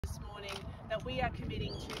we are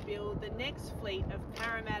committing to build the next fleet of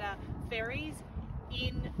Parramatta ferries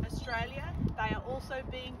in Australia. They are also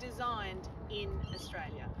being designed in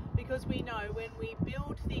Australia, because we know when we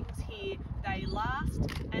build things here, they last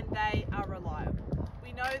and they are reliable.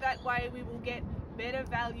 We know that way we will get better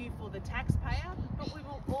value for the taxpayer, but we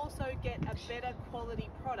will also get a better quality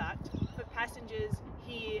product for passengers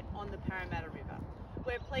here on the Parramatta River.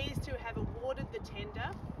 We're pleased to have awarded the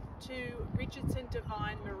tender to Richardson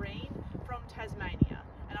Devine Marine from Tasmania,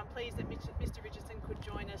 and I'm pleased that Mr. Richardson could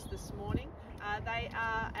join us this morning. They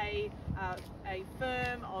are a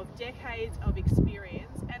firm of decades of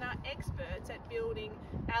experience and are experts at building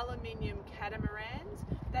aluminium catamarans,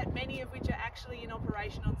 that many of which are actually in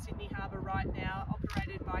operation on Sydney Harbour right now,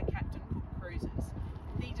 operated by Captain Cook Cruises.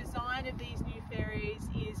 The design of these new ferries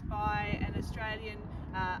is by an Australian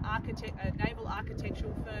naval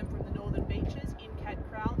architectural firm from the Northern Beaches, Incat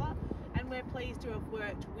Crowthers, and we're pleased to have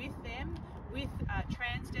worked with them, with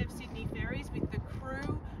Transdev Sydney Ferries, with the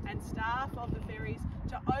crew and staff of the ferries,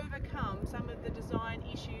 to overcome some of the design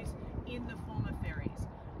issues in the former ferries.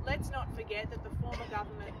 Let's not forget that the former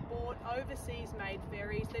government bought overseas made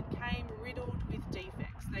ferries that came riddled with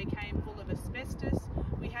defects. They came full of asbestos.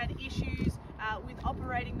 We had issues with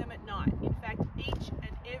operating them at night. In fact, each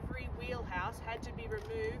and every wheelhouse had to be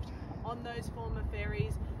removed on those former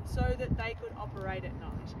ferries so that they could operate at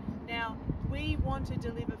night. Now, we want to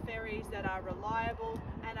deliver ferries that are reliable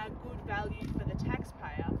and are good value for the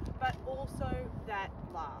taxpayer, but also that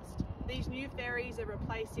last. These new ferries are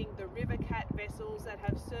replacing the RiverCat vessels that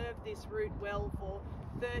have served this route well for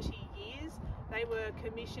 30 years. They were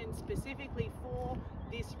commissioned specifically for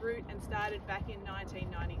this route and started back in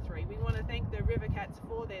 1993. We want to thank the RiverCats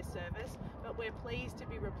for their service, but we're pleased to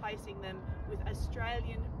be replacing them with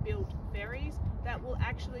Australian-built ferries that will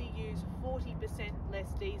actually use 40%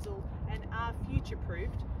 less diesel and are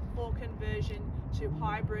future-proofed for conversion to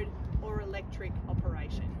hybrid or electric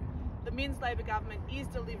operation. The Minns Labor government is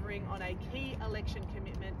delivering on a key election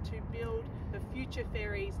commitment to build the future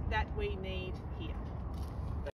ferries that we need here.